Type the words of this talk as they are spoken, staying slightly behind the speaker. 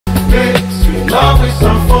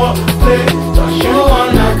some foreplay. Don't you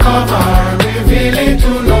wanna cover, reveal it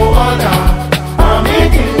to no other. I'm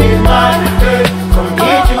eating in my head. Come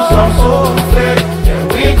get you some souffle. Then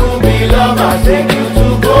we could be lovers. Take you to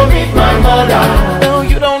go meet my mother. No,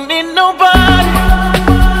 you don't need nobody.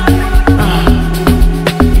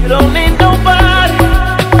 You don't need nobody.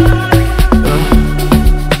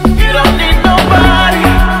 You don't need nobody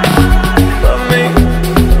but me.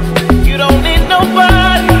 You don't need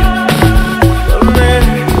nobody but me.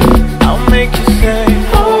 I'll make you say,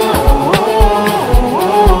 oh, oh,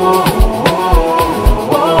 oh,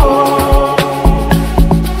 oh, oh.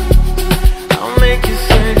 I'll make you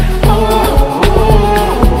say, oh,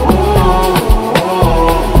 oh, oh,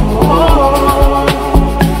 oh, oh.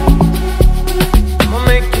 I'll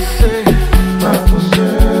make you say,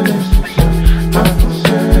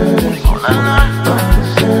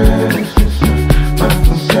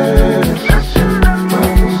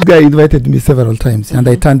 Guy invited me several times and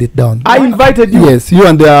I turned it down. I invited you. Yes, you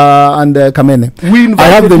and Kamene. We invited I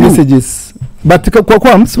have the you. messages. But kwa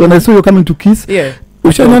Kwams, when I saw you coming to Kiss, Yeah.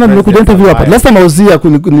 Ushaniona nimekuja interview hapa. Last time I was here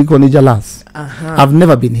niko ni Jalas. Uh-huh. I've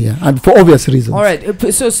never been here, and for obvious reasons. All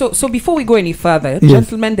right. So before we go any further, Yes.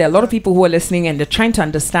 gentlemen, there are a lot of people who are listening and they're trying to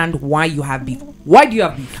understand why you have beef. Why do you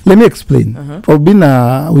have beef? Let me explain.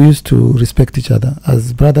 Obinna, we used to respect each other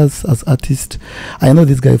as brothers, as artists. I know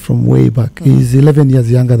this guy from way back. He's 11 years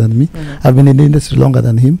younger than me. I've been in the industry longer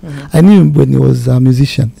than him. I knew him when he was a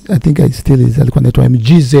musician. I think I still is. Alikuwa anaitwa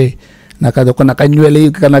MGZ. Nakadokona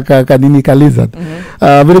kanywele kanini ka lizard.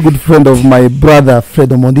 Very good friend of my brother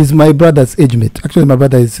Fred Omondi. He's my brother's age mate. Actually, my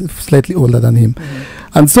brother is slightly older than him.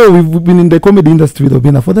 And so we've been in the comedy industry with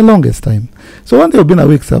Obinna for the longest time. So one day Obinna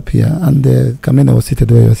wakes up here and Kamena was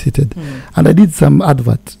seated where he was seated. And I did some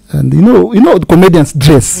advert. And you know the comedians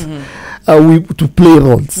dress. To play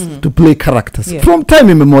roles, to play characters from time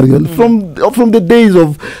immemorial, from the days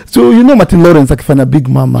of, so you know Martin Lawrence akifanya Big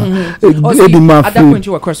Mama, Eddie Murphy. At that point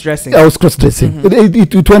you were cross-dressing. I was cross-dressing.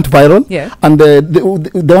 It went viral. Yeah. And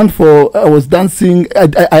the one for I was dancing.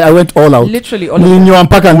 I went all out. Literally all out.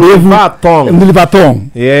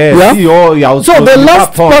 Nilivatong. Yeah. So the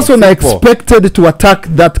last person I expected to attack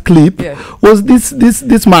that clip was this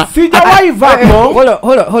man. Hold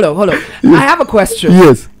on. I have a question.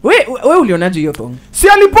 Yes. Where ulionaje hiyo thong? Si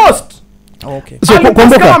alipost. Oh, okay. So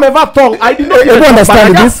kama amevaa thong, I did not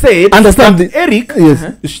understand this. Understand this. Eric,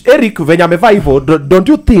 Eric venye amevaa hivyo, don't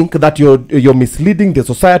you think that you're misleading the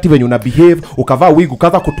society when you behave, ukavaa wig,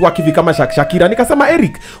 ukaanza kutua kivi kama Shakira. Nikasema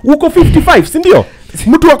Eric, uko 55, si ndio?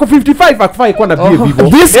 Mtu wako 55 akifai kuwa na behave hivyo.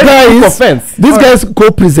 This guy is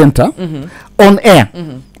co-presenter on air.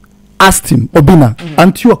 Asked him, Obinna,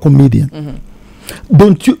 aren't you a comedian?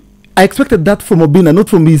 Don't you? I expected that from Obinna, not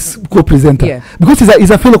from his co-presenter, because he's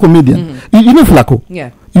a fellow comedian. You know Flacco,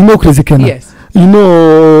 you know Crazy Kenna, you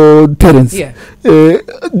know Terence.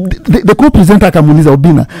 The co-presenter akamuliza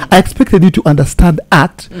Obinna, I expected you to understand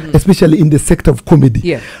art, especially in the sector of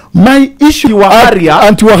comedy. My issue his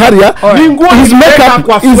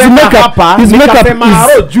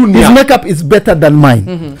makeup is better than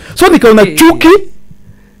mine. So nikaona chuki,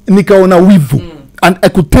 nikaona wivu. And I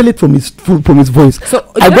could tell it from his voice. So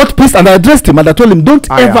I got pissed and I addressed him and I told him, don't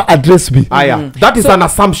ever address me. That is an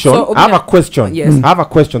assumption. So, I have a question. I have a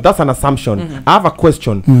question. That's an assumption. I have a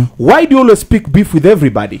question. Why do you always speak beef with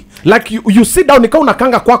everybody? Like you sit down, nika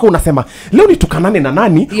unakanga kwako unasema, leo nitukanane na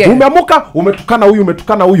nani? Umeamuka, umetukana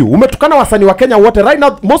huyu. Umetukana wasanii wa Kenya wote. Right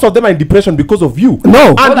now, most of them are in depression because of you.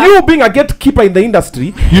 No. And you being a gatekeeper in the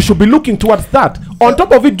industry, you should be looking towards that. On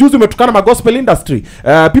top of it, Jews umetukana ma gospel industry.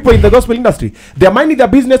 People in the gospel industry, they are minding their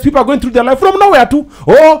business. People are going through their life from nowhere too.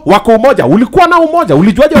 Oh, wako Umoja. Ulikuwa na Umoja.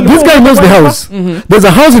 Ulijuaje? This guy knows the house. There's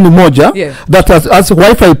a house in Umoja that has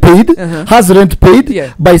Wi-Fi paid, has rent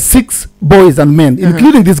paid by 6 boys and men,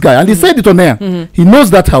 including this guy. And he said it on air. He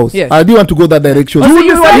knows that house. I didn't want to go that direction. So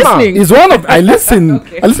you are listening? Is one of I listen.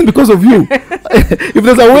 Okay. I listen because of you. If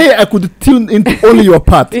there's a way I could tune into only your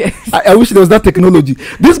part, I wish there was that technology.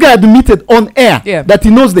 This guy admitted on air that he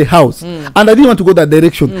knows the house, and I didn't want to go that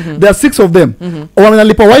direction. There are 6 of them.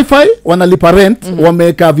 Wanalipa Wi-Fi, wanalipa rent,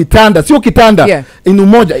 wameka vitanda, sio kitanda in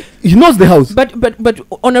Umoja. He knows the house. But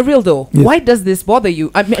on a real though, why does this bother you?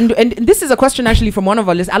 I mean, and this is a question actually from one of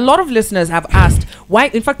our listeners. A lot of listeners have asked why.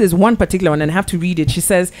 In fact, there's one particular one, and I have to read it. She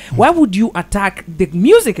says, "Why would you attack the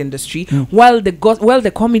music industry while the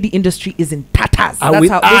comedy industry is in tatters?"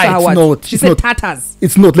 She said tatters.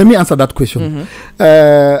 It's not. Let me answer that question.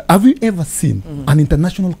 Have you ever seen an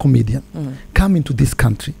international comedian come into this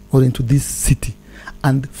country or into this city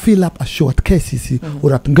and fill up a show at KCC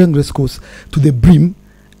or at Ngangres Coast to the brim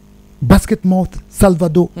Basket Mouth,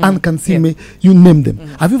 Salvador, Ann Kansime, you name them.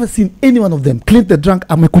 Have you ever seen any one of them? Clint the Drunk,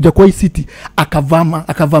 amekuja kwa hii city,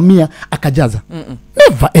 akavamia, akajaza.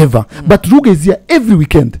 Never ever. But Ruga is here every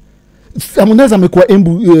weekend. Harmonize amekuwa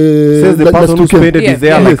Embu. Says the person who spent it is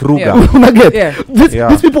there like Ruga.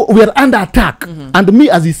 These people were under attack. And me,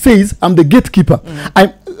 as he says, I'm the gatekeeper.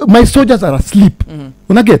 My soldiers are asleep.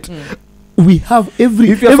 We have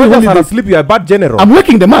if your soldiers are asleep, you are a bad general. I'm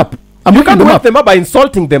waking them up. You can't wake them up by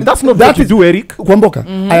insulting them. That's not what you do, Eric. Kwamboka,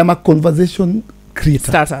 I am a conversation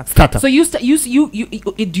creator. Starter. So you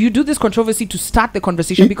do you do this controversy to start the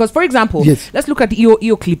conversation? Because, for example, let's look at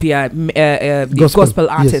EO clip here, the gospel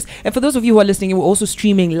artist. And for those of you who are listening, we're also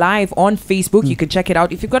streaming live on Facebook. You can check it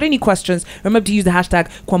out. If you've got any questions, remember to use the hashtag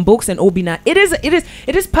Kwamboks and Obinna. It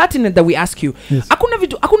is pertinent that we ask you.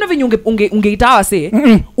 Hakuna venye ungeitawa say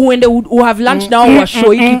uende u have lunch now wa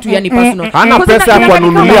show kitu yani personal. Hana pesa ya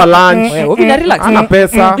kununulia lunch. Obinna relax. Hana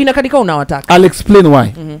pesa. Inakanika unawataka. I'll explain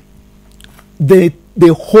why. The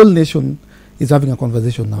whole nation is having a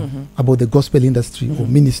conversation now about the gospel industry or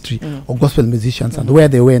ministry or gospel musicians and where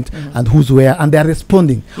they went and who's where, and they are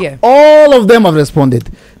responding. All of them have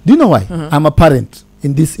responded. Do you know why? I'm a parent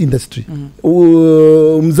in this industry.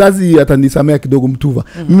 Mzazi atanisamea kidogo mtuva.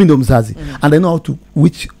 Mimi ndo mzazi. And I know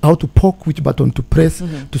how to poke, which button to press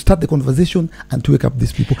to start the conversation and to wake up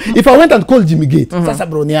these people. If I went and called Jimmy Gate, sasa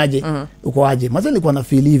bro ni aje, uko aje? Maza nilikuwa na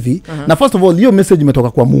feel hivi. Na first of all, hiyo message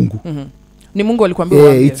imetoka kwa Mungu. Ni Mungu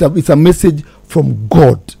alikwambia it's a message from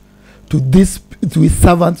God to his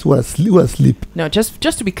servants who are asleep. Now,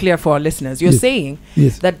 just to be clear for our listeners, you're saying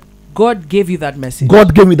that God gave you that message.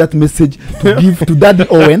 God gave me that message to give to Daddy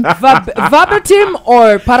Owen. Verbatim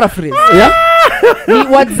or paraphrase? Yeah.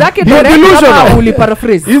 What zake direct uli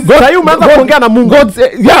paraphrase.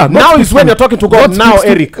 Now is when you're talking to God. Now,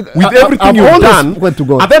 Eric, with everything you've done,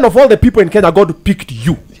 and then of all the people in Kenya, God picked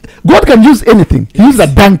you. God can use anything. He used a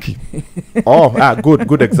donkey.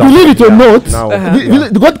 Good example. Believe it or not,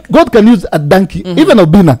 God can use a donkey. Even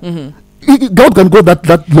Obinna. God can go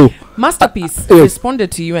that low. Masterpiece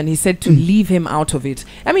responded to you and he said to leave him out of it.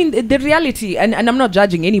 I mean, the reality, and I'm not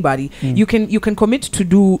judging anybody, you can commit to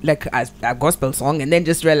do like a gospel song and then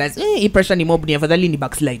just realize pressure ni mob ni afadhali ni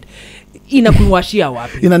backslide. Inakuwashia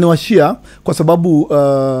wapi? Inaniwashia kwa sababu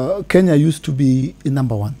Kenya used to be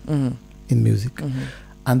number one in music.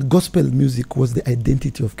 And gospel music was the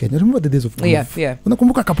identity of Kenya. Remember the days of Groove? Yeah.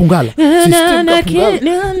 Unakumbuka Kapungala?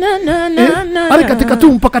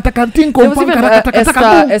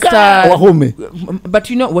 But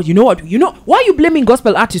you know what? Why are you blaming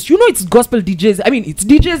gospel artists? You know it's gospel DJs. I mean, it's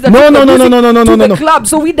DJs that No. the club.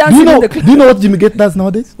 So we dance in the club. Do you know what Jimmy Gate does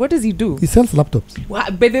nowadays? What does he do? He sells laptops.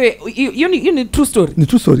 By the way, you need true story. Ni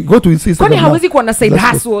true story. Go to his Instagram. Kwani hawezi kuwa na side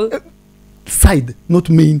hustle? Side, not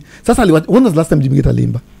main. Sasa when was the last time Jimmy Gate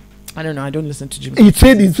alimba? I don't know. I don't listen to Jimmy. He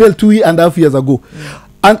said it 2.5 years ago.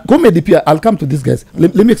 And comedy pia, I'll come to these guys.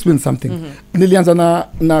 Let me explain something. Nilianza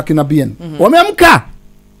na kina BN. Wameamka.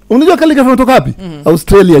 Unajua kale kafanya kutoka wapi?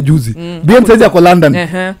 Australia juzi. BN sasa kwa London.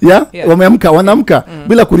 Wameamka, wanamka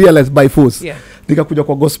bila kurealize by force. Nikakuja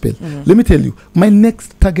kwa gospel. Let me tell you, my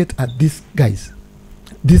next target are these guys.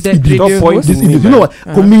 These idiots. You know what?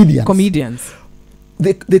 Comedians.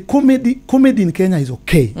 The comedy in Kenya is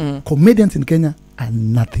okay. Comedians in Kenya are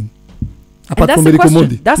nothing. Apart from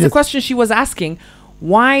Omondi. That's the question she was asking.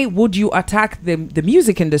 Why would you attack the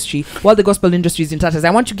music industry while the gospel industry is in tatters? I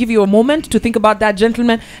want to give you a moment to think about that,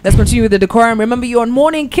 gentlemen. Let's continue with the decorum. Remember, you're on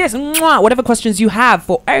Morning Kiss. Mwah! Whatever questions you have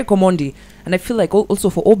for Eric Omondi, and I feel like also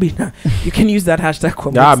for Obinna, you can use that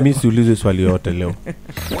hashtag. Miss ulize swali yote leo.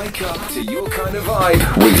 Wake up to your kind of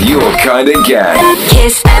vibe with your kind of gang.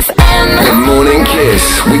 Kiss FM. The Morning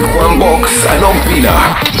Kiss with Kwamboks and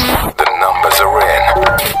Obinna. The numbers are in.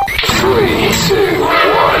 3, 2, 1.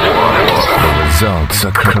 Results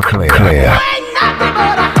are clear.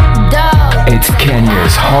 It's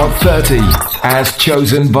Kenya's Hot 30 as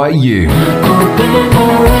chosen by you.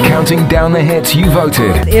 Counting down the hits you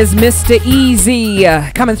voted. Is Mr. Easy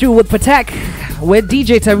coming through with Patek with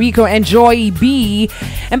DJ Tariko and Joy B.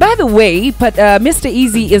 And by the way, Mr.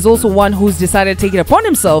 Easy is also one who's decided to take it upon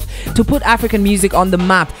himself to put African music on the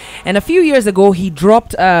map. And a few years ago, he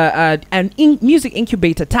dropped an music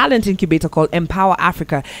incubator, talent incubator called Empower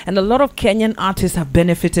Africa. And a lot of Kenyan artists have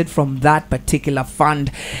benefited from that particular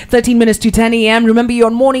fund. 13 minutes to 10 a.m. Remember, you're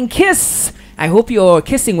on Morning Kiss. I hope you're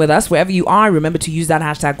kissing with us wherever you are. Remember to use that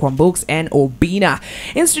hashtag Kwamboks and Obinna.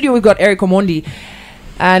 In studio, we've got Eric Omondi.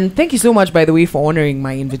 And thank you so much, by the way, for honoring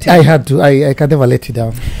my invitation. I had to. I can never let you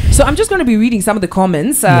down. So I'm just going to be reading some of the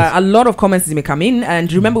comments. Yes. A lot of comments may come in.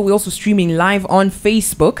 And remember, we're also streaming live on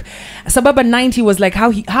Facebook. Sababa90 was like,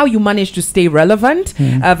 how you managed to stay relevant.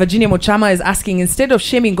 Virginia Mochama is asking, instead of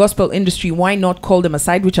shaming gospel industry, why not call them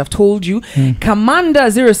aside, which I've told you.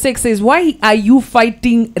 Commander06 says, why are you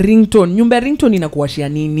fighting ringtone? Nyumba ringtone inakuwashia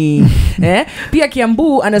nini? Pia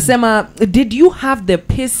Kiambu anasema, did you have the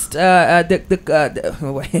pissed...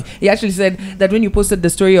 he actually said that when you posted the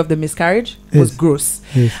story of the miscarriage, was gross.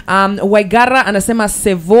 Yes. Waigara anasema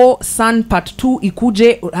Sevo San Part 2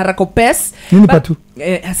 ikuje harakopes. Nini part 2?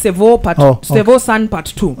 Sevo Part Sevo San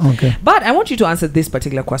Part 2. Okay. But I want you to answer this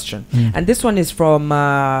particular question. And this one is from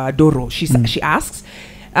Doro. She asks,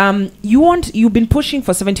 you've been pushing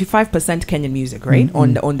for 75% Kenyan music, right?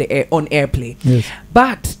 On airplay. Yes.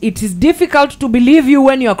 But it is difficult to believe you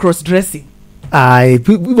when you're cross-dressing.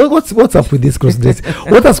 What's up with this cross-dressing?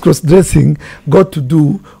 What has cross-dressing got to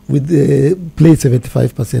do with the play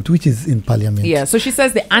 75%, which is in parliament? Yeah, so she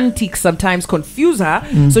says the antics sometimes confuse her,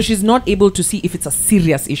 so she's not able to see if it's a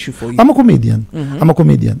serious issue for you. I'm a comedian.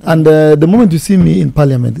 And the moment you see me in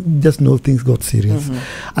parliament, just know things got serious.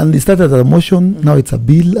 And it started as a motion, now it's a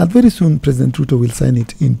bill, and very soon President Ruto will sign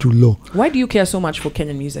it into law. Why do you care so much for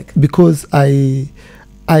Kenyan music? Because I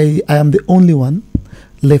am the only one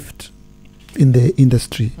left in the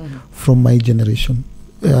industry from my generation.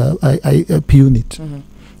 I P-Unit,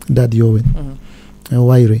 Daddy Owen,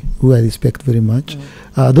 Waire, who I respect very much.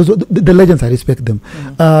 Those are the legends, I respect them.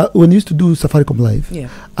 When we used to do Safaricom Live,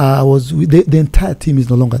 I was with the entire team is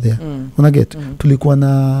no longer there. When I get tulikuwa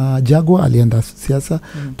na Jaguar alienda siasa,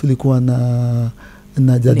 tulikuwa na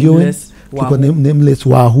Daddy Owen, tulikuwa Nameless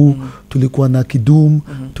Wahoo, tulikuwa na Kidum,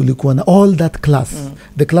 tulikuwa na all that class,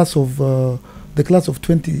 the class of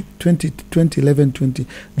 2011, 20,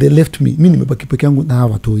 they left me. Mimi nimebaki peke yangu na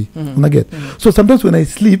hawa toi. Unaget? So sometimes when I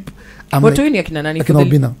sleep, I'm what like, akina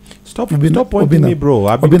Obinna. Stop pointing me, bro.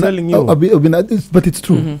 I've been telling you. Obinna, but it's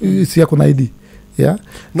true. It's yako na ID. Yeah.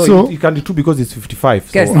 No, so, it can be true because it's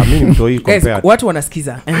 55. Guys, so I mean, so guys, what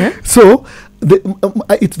wanaskiza? So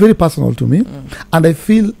it's very personal to me, and I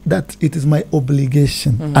feel that it is my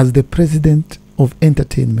obligation as the president of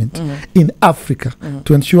entertainment in Africa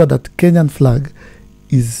to ensure that Kenyan flag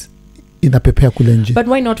is in a pepea kulenji. But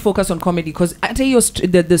why not focus on comedy? Because I tell you,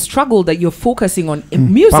 the struggle that you're focusing on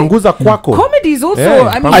in music, Panguza kwako. Comedy is also. Yeah,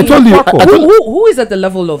 I mean, I told you, who is at the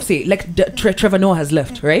level of, say, like Trevor Noah has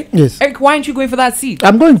left, right? Yes. Eric, why aren't you going for that seat?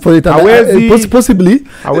 I'm going for it. Possibly.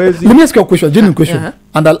 Let me ask you a question, genuine question,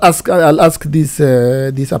 and I'll ask this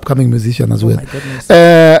upcoming musician as well. My goodness.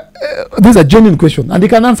 This is a genuine question, and he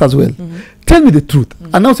can answer as well. Tell me the truth.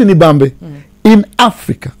 Announcing Ibambe in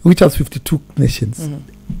Africa, which has 52 nations.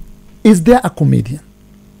 Is there a comedian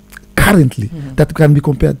currently that can be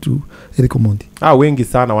compared to Eric Omondi? Wengi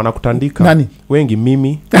sana wanakutandika. Nani? Wengi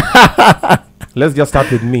mimi. Let's just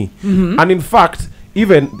start with me. And in fact,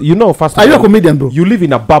 even first of all, are you a comedian, bro? You live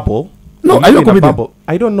in a bubble. No, are you a comedian?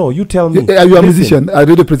 I don't know. You tell me. Are you a musician? A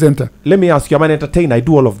radio presenter? Let me ask you. I'm an entertainer. I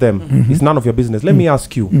do all of them. It's none of your business. Let me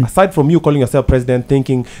ask you. Aside from you calling yourself president,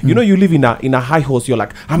 thinking, you live in a high horse. You're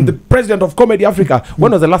like, I'm the president of Comedy Africa.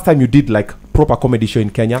 When was the last time you did like proper comedy show in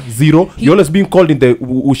Kenya? Zero. You're always being called in the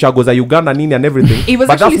Ushagoza, Uganda, Nini, and everything.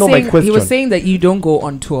 But that's not my question. He was saying that you don't go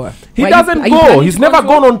on tour. He doesn't go. He's never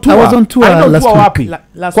gone on tour. I was on tour last week.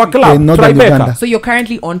 Last week. Uganda. So you're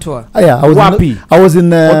currently on tour. Yeah, I was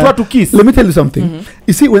in on tour to Kiss. Let me tell you something.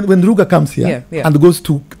 You see, when Ruga comes here and goes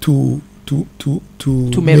to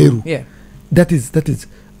Meru, that is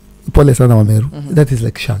Pole sana wa Meru. That is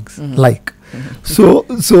like shags, like. So.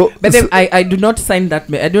 But then I do not sign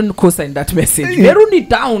that. I don't co-sign that message. Meru ni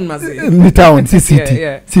town, maze. Ni town,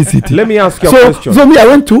 CCT. Let me ask you a question. So me, I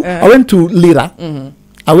went to Lira.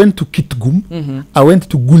 I went to Kitgum, I went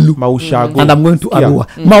to Gulu, Maushago, and I'm going to Arua.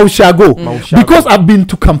 Maushago. Because I've been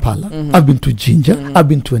to Kampala, I've been to Jinja, I've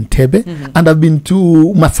been to Entebbe, and I've been to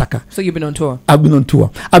Masaka. So you've been on tour? I've been on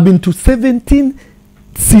tour. I've been to 17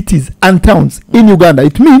 cities and towns in Uganda.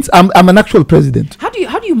 It means I'm an actual president. How do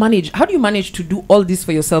you manage to do all this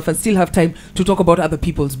for yourself and still have time to talk about other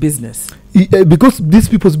people's business? Because these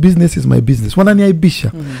people's business is my business.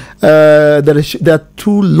 They are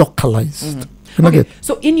too localized. Okay.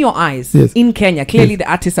 So in your eyes, in Kenya, clearly the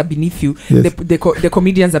artists are beneath you, the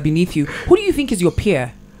comedians are beneath you. Who do you think is your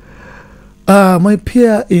peer? My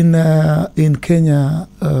peer in Kenya,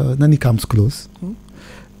 Nani comes close.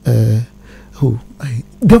 The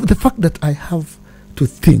fact that I have to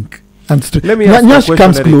think and let me ask you a question,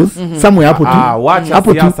 comes close somewhere. Watch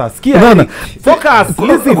Focus.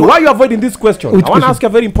 Listen. Why are you avoiding this question? I want to ask you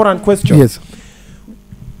a very important question. Yes.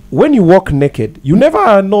 when you walk naked, you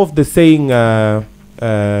never know of the saying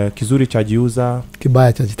kizuri chajiuza,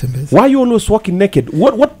 Kibaya chajitembeza. why are you always walking naked?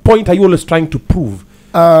 What point are you always trying to prove?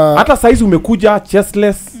 Hata saizi umekuja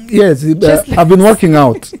chestless. Yes, I've been working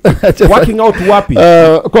out. Working out wapi?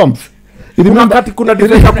 Comes. Kuna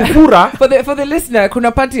difference ya kufura. For the listener,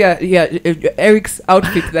 kuna part ya Eric's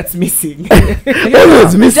outfit that's missing.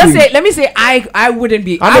 Always missing. Just say, let me say, I wouldn't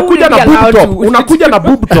be. I Amekuja wouldn't be na boob allowed top. to. Unakuja na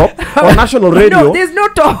boob top on national radio. No, there's no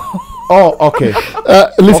top. Oh, okay.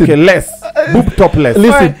 Listen. Okay, less. Boob top less.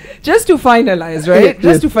 Listen. Alright, just to finalize, right? Yes.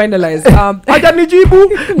 Just to finalize. Hajanijibu.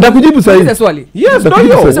 Nakujibu sahi. That's Swali. Yes, Nakujibu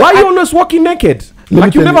no yo. sahi. Why are you always walking naked? Let me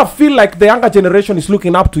Like you tell never feel like the younger generation is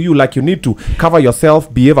looking up to you, like you need to cover yourself,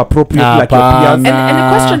 behave appropriately like your peers. Hapana.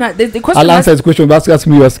 And the question, the question I'll has- answer his question. But ask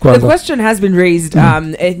me yours, the Kwanza. question has been raised,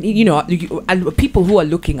 and and people who are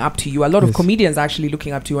looking up to you, a lot of Yes. comedians are actually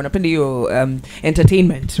looking up to you, and apparently your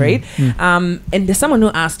entertainment, right? And there's someone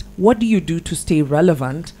who asked, what do you do to stay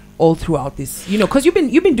relevant all throughout this? Because you've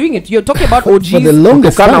been doing it. You're talking about OGs. For the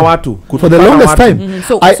longest Kutukana time. watu. For the Kutukana longest watu. time. Mhm.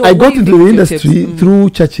 So I what got do you into do the with industry tips? through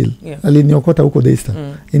Churchill. Yeah. Aliniokota huko Daystar.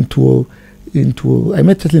 I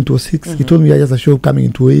met Churchill in 2006. He told me he has a show coming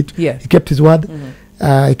in 2008. Yeah. He kept his word.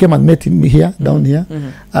 I came and met him here, down here.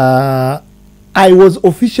 I was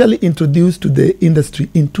officially introduced to the industry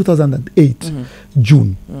in 2008,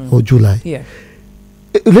 June or July. Yeah,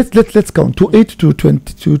 Let's count. 28 to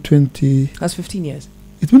 20. that's 15 years.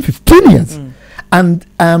 It's been 15 years. And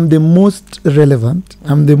I'm the most relevant.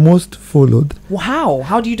 I'm the most followed. Wow,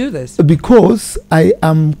 how do you do this? Because I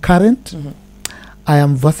am current. I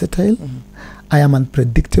am versatile. I am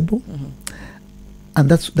unpredictable. And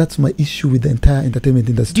that's my issue with the entire entertainment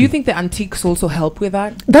industry. Do you think the antiques also help with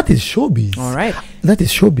that? That is showbiz. All right. That is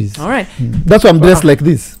showbiz. All right. That's why I'm dressed like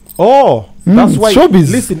this. Oh, that's why.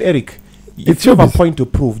 Showbiz. Listen, Eric. It's If you have a showbiz. point to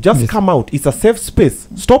prove, just Yes. come out. It's a safe space.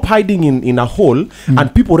 Stop hiding in a hole,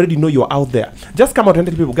 and people already know you're out there. Just come out and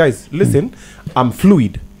tell people, guys, listen, I'm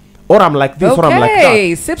fluid. Or I'm like this, or I'm like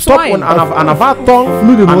Okay, that. sip Stop wine. when anava tongue,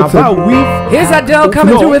 Fluid in what anava sense? weave. Here's Adele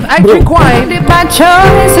coming No, through with I bro. Drink Wine. By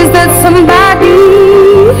choices that somebody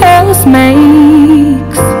else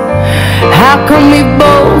makes. How come we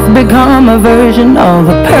both become a version of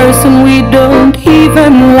a person we don't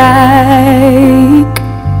even like?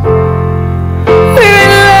 We're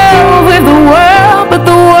in love with the world, but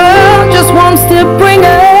the world just wants to bring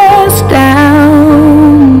us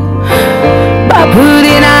down by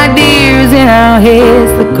putting ideas in our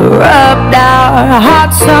heads that corrupt our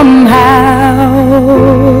hearts somehow.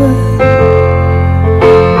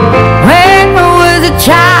 When I was a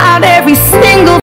child, every